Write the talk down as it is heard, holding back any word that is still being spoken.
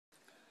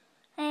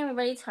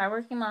everybody, it's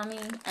Hardworking Mommy,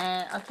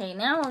 and okay,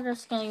 now we're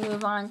just going to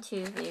move on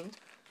to the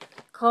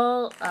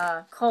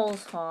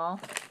Kohls haul,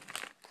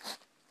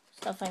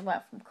 stuff I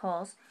bought from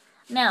Kohls.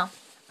 Now,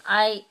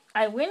 I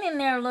went in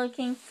there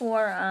looking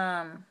for,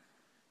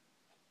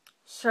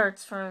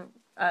 shirts for,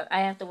 I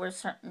have to wear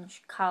certain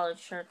college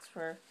shirts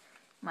for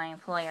my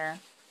employer,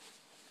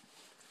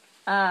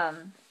 but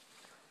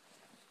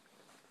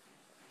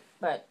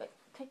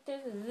picked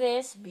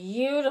this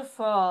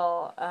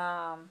beautiful,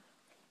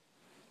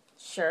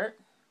 shirt.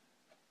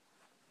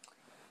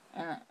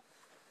 And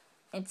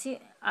it's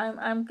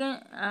I'm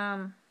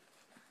gonna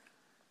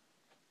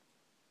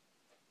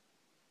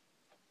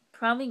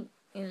probably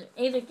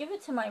either give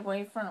it to my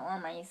boyfriend or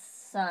my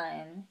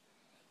son.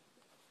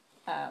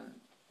 And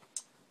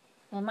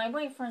my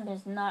boyfriend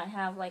does not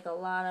have like a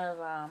lot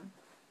of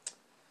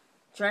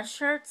dress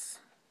shirts,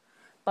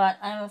 but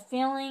I have a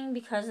feeling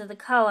because of the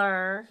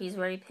color, he's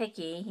very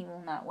picky. He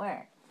will not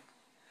wear it.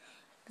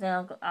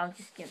 Then I'll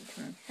just give it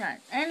to my son.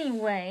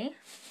 Anyway,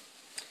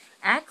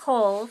 at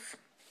Kohls,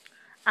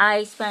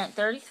 I spent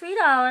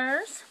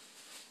 $33.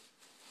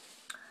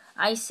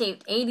 I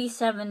saved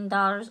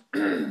 $87.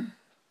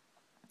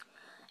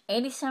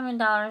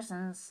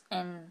 $87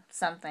 and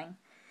something.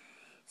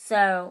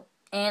 So,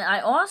 and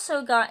I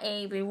also got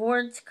a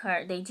rewards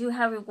card. They do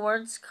have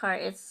rewards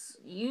card. It's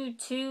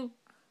YouTube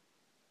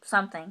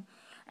something,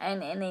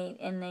 and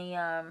they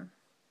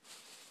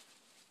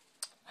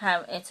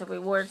have, it's a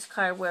rewards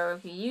card where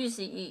if you use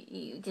it,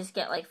 you just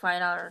get like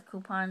 $5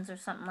 coupons or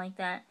something like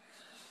that.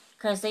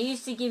 Because they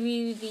used to give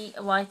you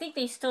I think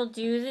they still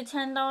do the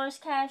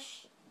 $10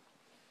 cash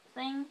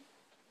thing,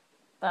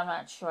 but I'm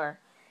not sure.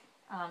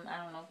 I don't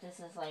know if this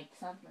is like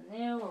something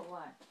new or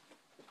what.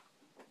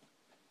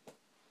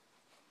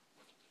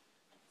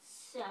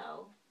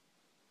 So,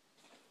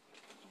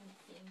 let's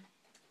see.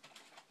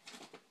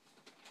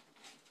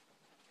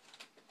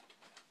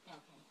 Okay.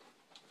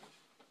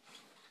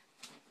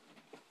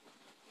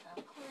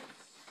 Of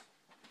course,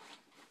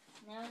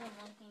 now I'm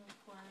looking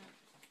for it.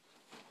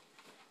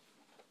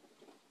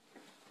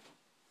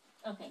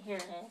 Okay, here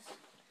it is.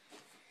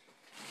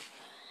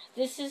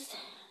 This is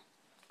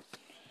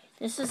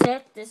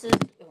it. This is.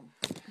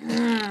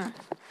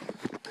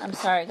 I'm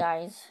sorry,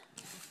 guys.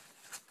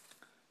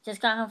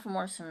 Just got home from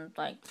work, so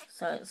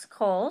it's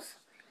Kohls.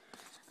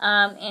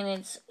 And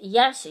it's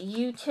Yes,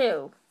 You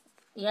Too.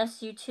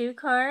 Yes, You Too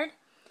card.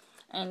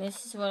 And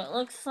this is what it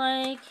looks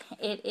like.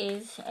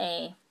 It's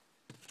a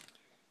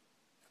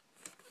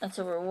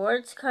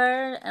rewards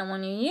card, and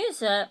when you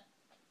use it,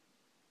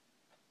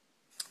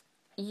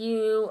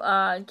 you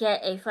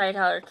get a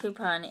 $5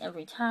 coupon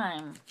every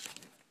time,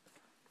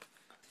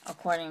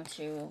 according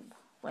to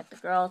what the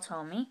girl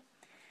told me.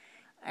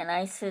 And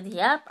I said,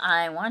 yep,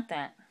 I want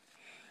that.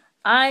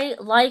 I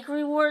like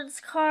rewards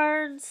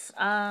cards.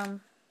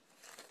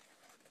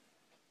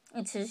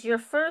 It says your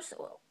first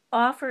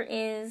offer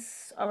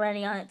is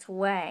already on its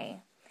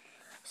way.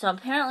 So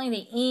apparently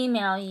they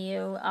email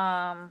you,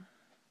 or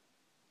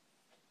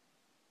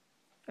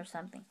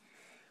something.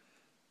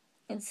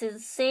 It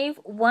says save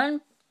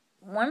one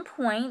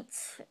point,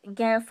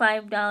 get a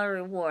 $5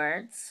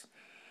 rewards.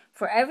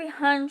 For every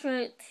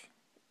 100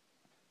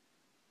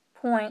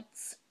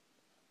 points,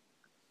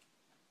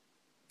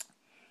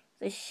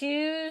 the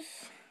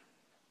shoes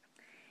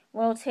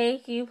will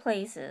take you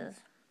places.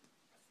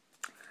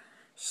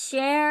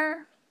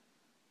 Share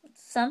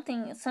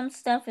something, some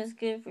stuff is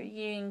good for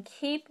you, and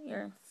keep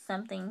your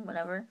something,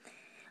 whatever.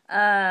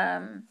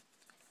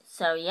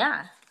 So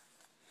yeah.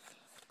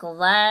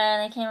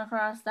 Glad I came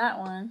across that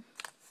one.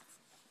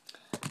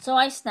 So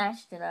I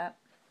snatched it up.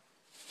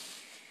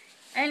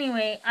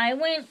 Anyway, I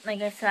went,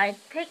 like I said, I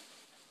picked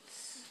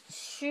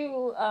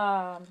two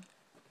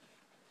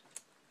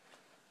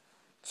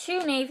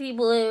navy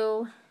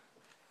blue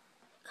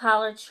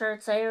collared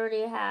shirts. I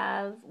already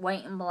have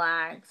white and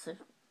black. So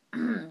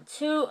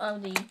two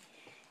of these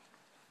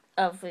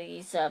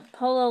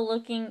polo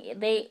looking.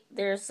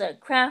 There's a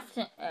Craft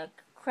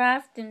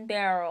and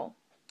Barrel.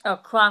 Oh,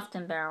 Croft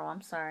and Barrel.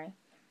 I'm sorry.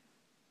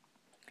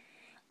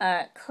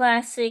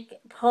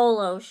 Classic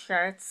polo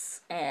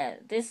shirts.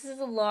 This is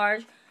a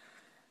large.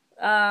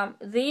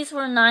 These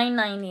were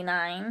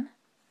 $9.99.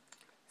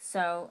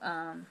 So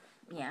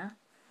yeah,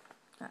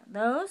 got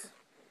those.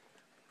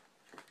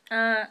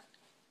 And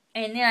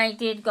then I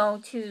did go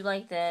to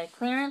like the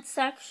clearance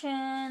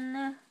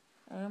section.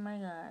 Oh my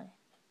god.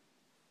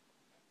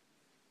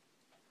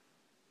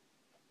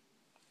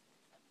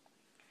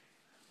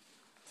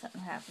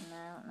 Something happened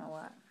there, I don't know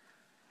what.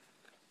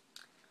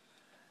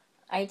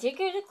 I did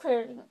go to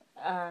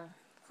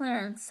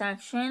clearance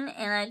section,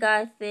 and I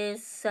got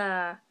this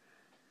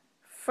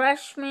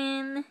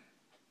freshman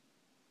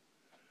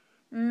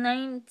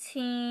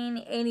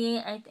 1988,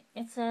 I think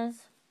it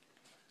says.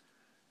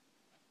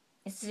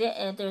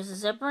 There's a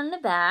zipper in the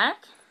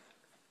back,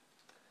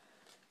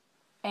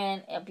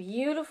 and a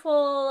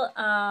beautiful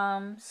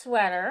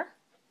sweater.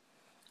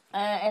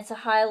 It's a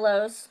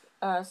high-low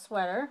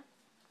sweater,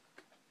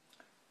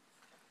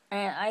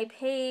 and I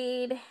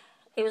paid.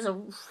 It was a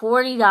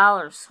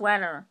 $40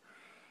 sweater,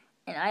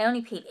 And I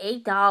only paid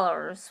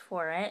 $8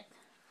 for it.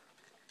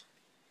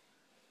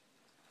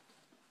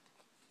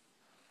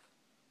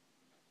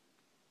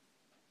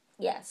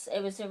 Yes,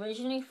 it was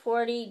originally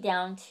 $40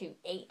 down to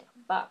 $8.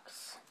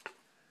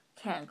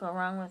 Can't go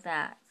wrong with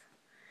that.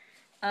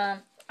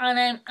 And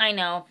I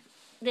know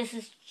this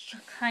is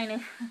kind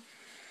of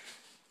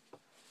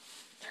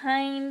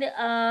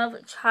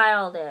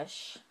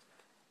childish.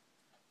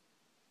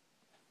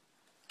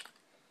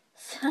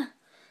 So,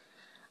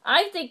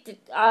 I think that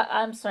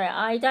I'm sorry.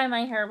 I dye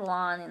my hair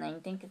blonde, and I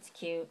think it's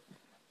cute.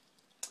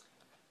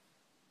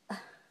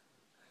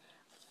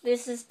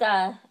 This is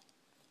the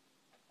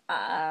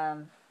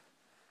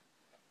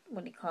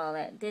what do you call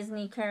that?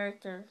 Disney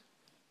character.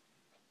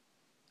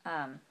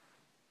 I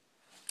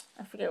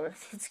forget what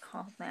it's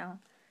called now.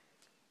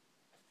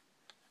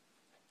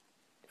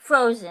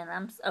 Frozen.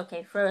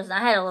 Okay, Frozen. I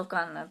had to look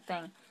on the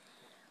thing.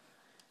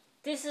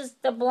 This is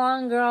the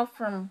blonde girl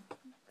from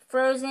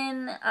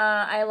Frozen.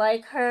 I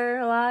like her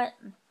a lot.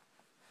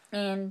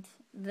 And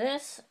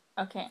this,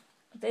 okay,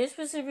 this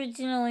was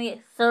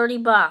originally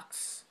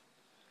 $30.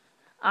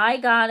 I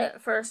got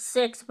it for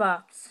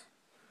 $6.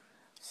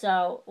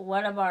 So,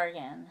 what a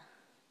bargain.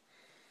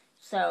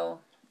 So,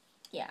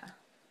 yeah.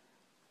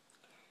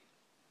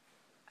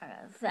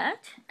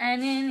 That.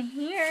 And then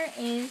here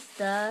is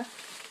the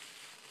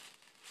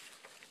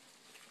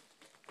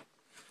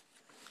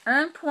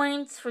earn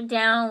points for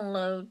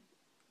download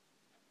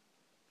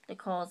the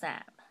Kohls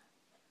app.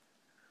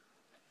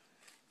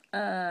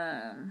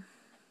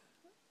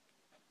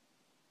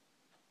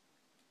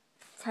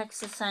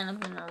 Text to sign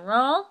up in a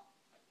roll.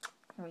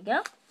 Here we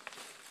go.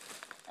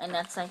 And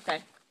that's like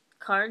that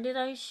card that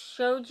I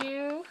showed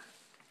you.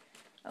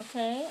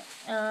 Okay.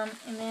 And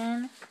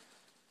then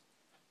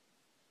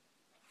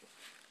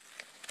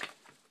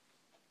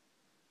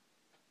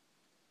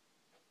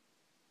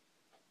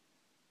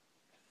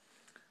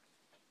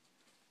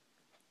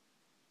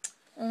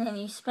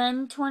you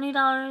spend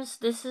 $20.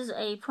 This is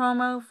a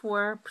promo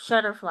for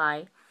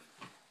Shutterfly.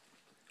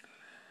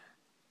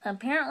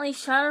 Apparently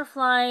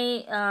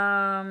Shutterfly,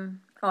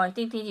 I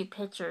think they do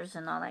pictures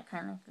and all that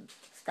kind of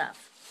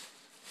stuff.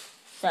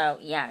 So,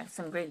 yeah,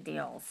 some great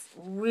deals.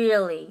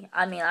 Really.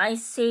 I mean, I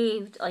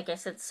saved, like I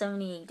said,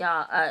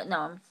 $78,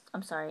 no,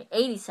 I'm sorry,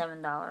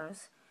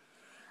 $87.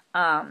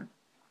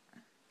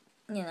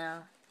 You know.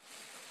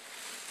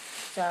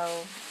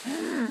 So,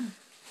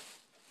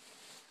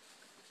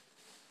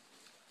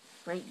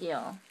 great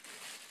deal.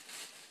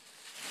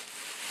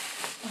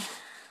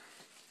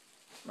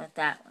 With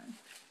that one.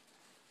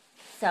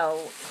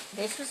 So,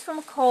 this was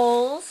from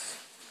Kohls.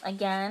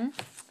 Again,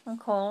 from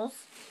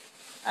Kohls.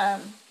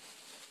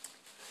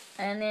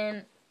 And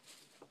then,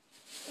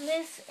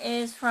 this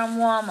is from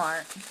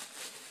Walmart.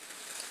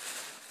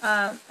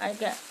 I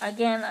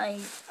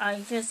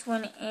just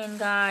went and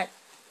got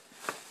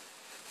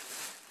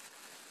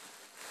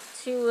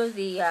 2 of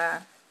the,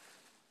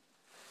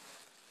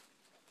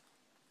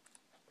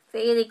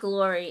 Faded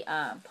Glory,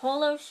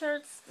 polo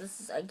shirts.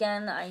 This is,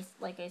 again,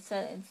 like I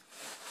said,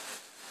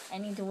 I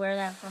need to wear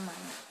that for my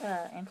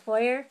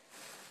employer.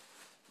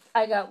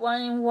 I got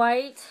one in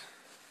white.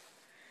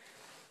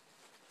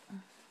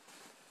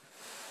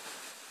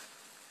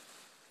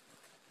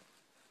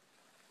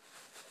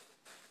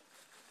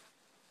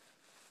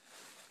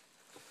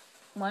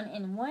 One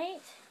in white.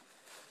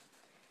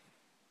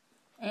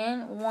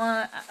 And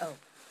one,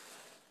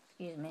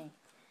 excuse me.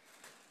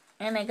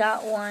 And I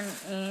got one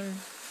in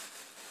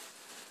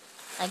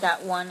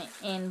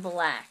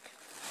black.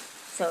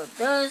 So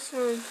those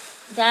were,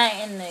 that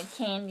and the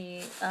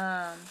candy,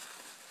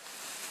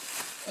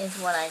 is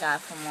what I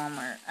got from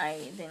Walmart.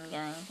 I didn't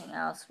get anything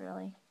else,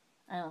 really.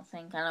 I don't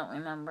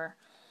remember.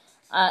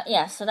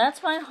 Yeah, so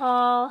that's my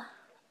haul.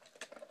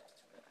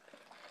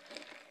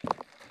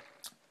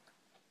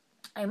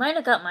 I might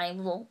have got my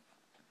little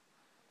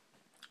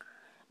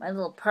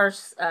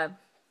purse,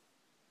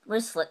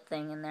 wristlet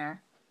thing in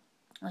there,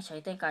 which I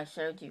think I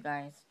showed you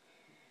guys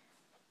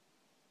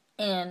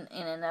in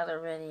another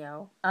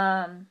video.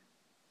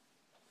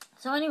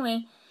 So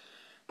anyway,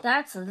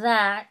 that's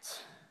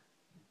that.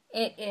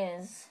 It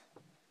is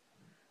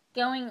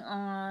going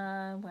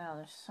on. Wow,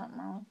 there's something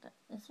wrong with that.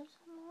 Is there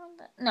something wrong with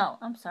that? No,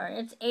 I'm sorry.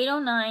 It's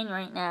 8:09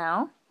 right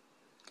now.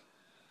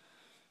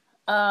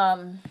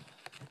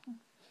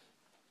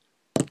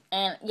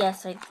 And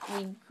yes, we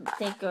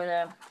did go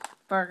to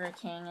Burger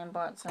King and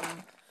bought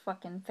some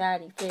fucking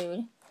fatty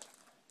food.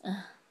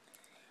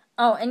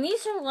 Oh, and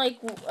these are like,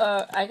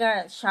 I got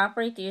at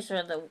ShopRite. These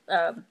are the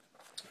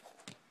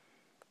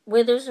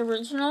Withers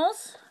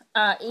Originals,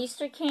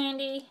 Easter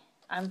candy.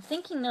 I'm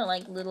thinking they're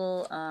like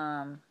little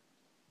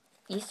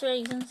Easter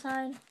eggs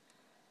inside.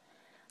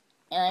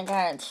 And I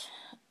got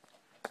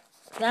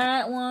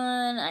that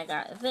one. I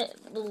got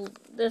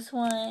this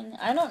one.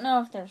 I don't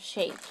know if they're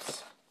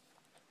shapes.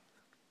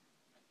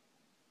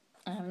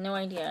 I have no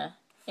idea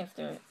if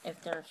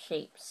they're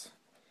shapes.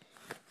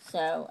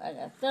 So I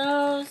got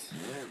those.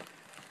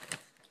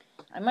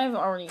 I might have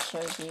already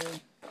showed you.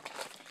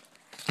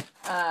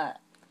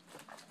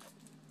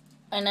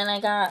 And then I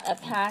got a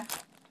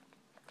pack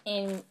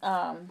in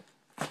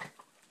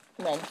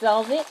red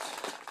velvet.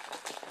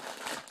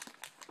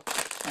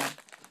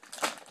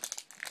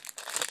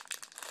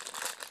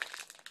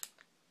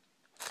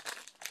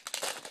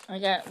 I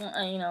got,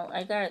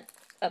 I got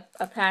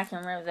a pack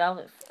in red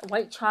velvet,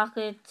 white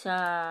chocolate,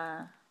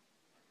 red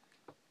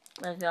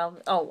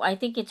velvet. Oh, I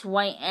think it's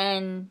white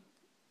and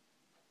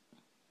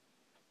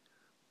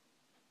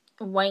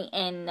white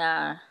and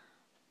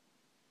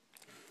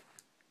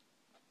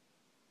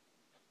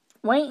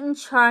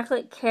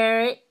chocolate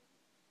carrot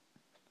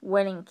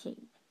wedding cake.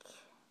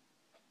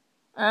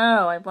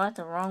 Oh, I bought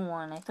the wrong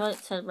one. I thought it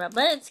said red,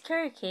 but it's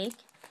carrot cake.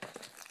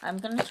 I'm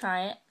gonna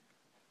try it.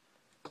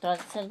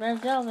 Thought it said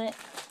red velvet.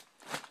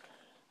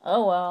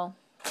 Oh well.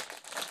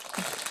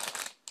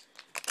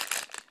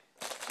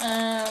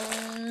 And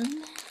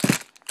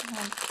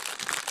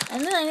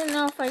then I didn't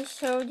know if I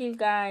showed you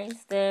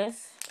guys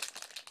this.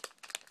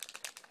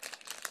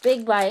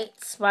 Big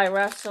Bites by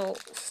Russell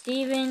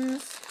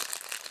Stevens.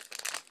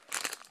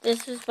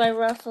 This was by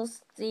Russell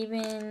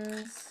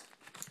Stevens.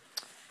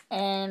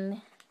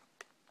 And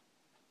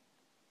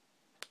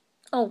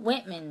oh,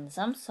 Whitman's.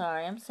 I'm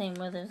sorry. I'm saying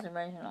Withers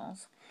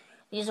Originals.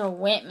 These are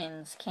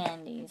Whitman's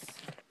candies.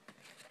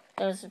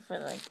 Those are for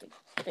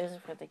those are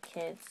for the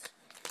kids.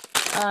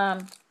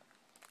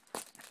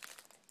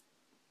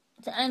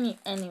 So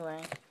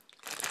anyway,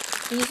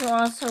 these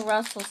are also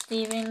Russell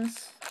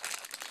Stevens.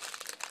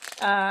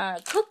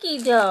 Cookie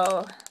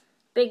dough,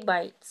 Big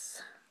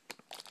Bites.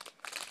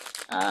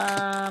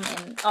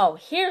 And oh,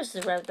 here's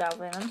the red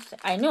velvet.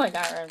 I knew I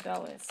got red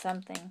velvet.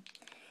 Something.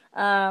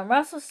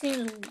 Russell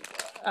Stevens,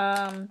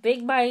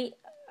 Big Bite,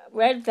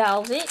 red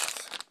velvet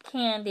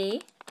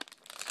candy.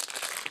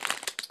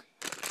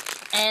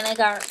 And I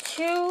got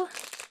 2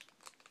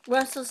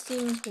 Russell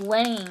Stevens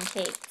wedding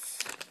cakes.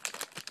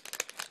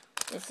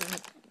 This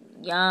is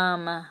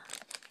yum.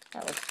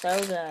 That was so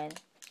good.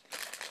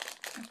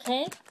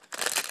 Okay.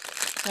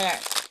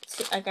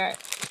 I got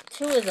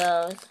 2 of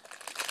those.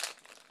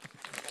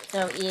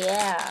 So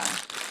yeah.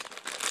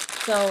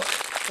 So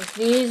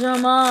these are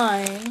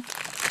mine,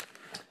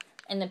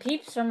 and the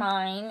Peeps are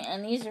mine,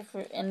 and these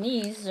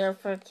are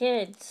for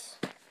kids.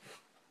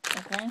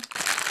 Okay.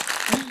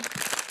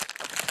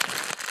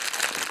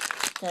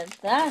 So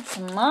that's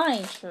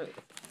my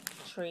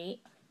treat.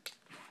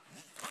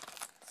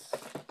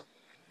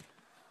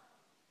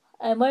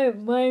 And my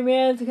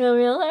man's gonna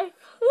be like,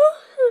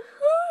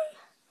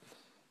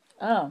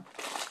 oh.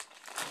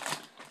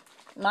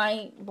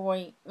 My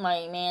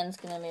man's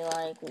gonna be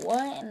like,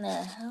 what in the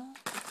hell?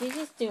 Did you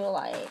just do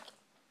like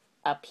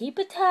a peep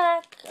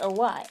attack or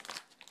what?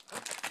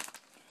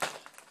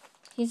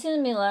 He's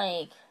gonna be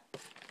like,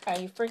 are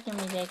you freaking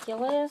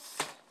ridiculous?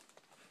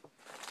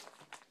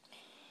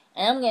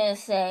 And I'm gonna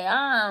say,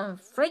 I'm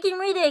freaking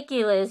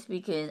ridiculous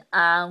because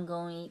I'm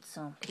gonna eat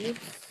some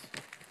Peeps.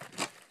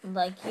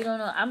 Like, you don't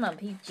know, I'm a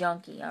Peep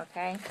junkie,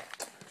 okay? I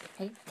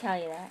hate to tell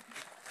you that.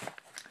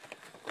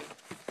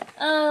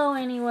 Oh,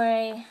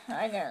 anyway,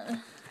 I got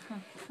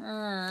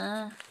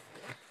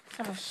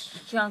so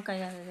much junk I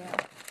gotta do.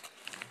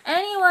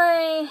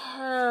 Anyway,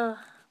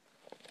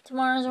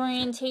 tomorrow's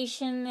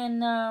orientation,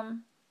 and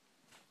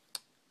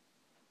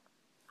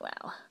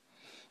wow,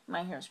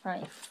 my hair's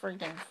probably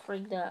freaking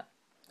freaked up.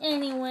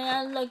 Anyway,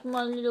 I like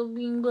my little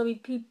green blubby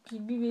peep,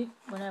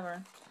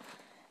 whatever.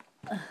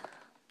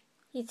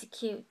 He's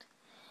cute.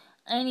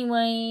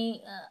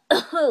 Anyway,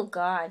 oh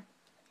God.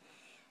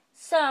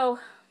 So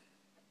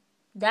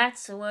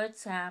that's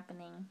what's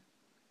happening.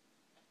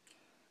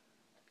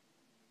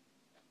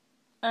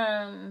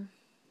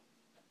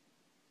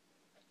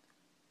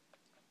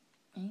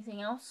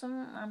 Anything else?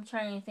 I'm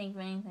trying to think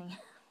of anything.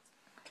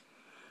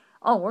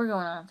 Oh, we're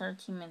going on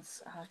 13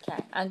 minutes.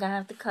 Okay, I'm gonna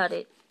have to cut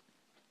it.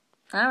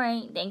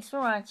 Alright, thanks for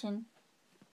watching.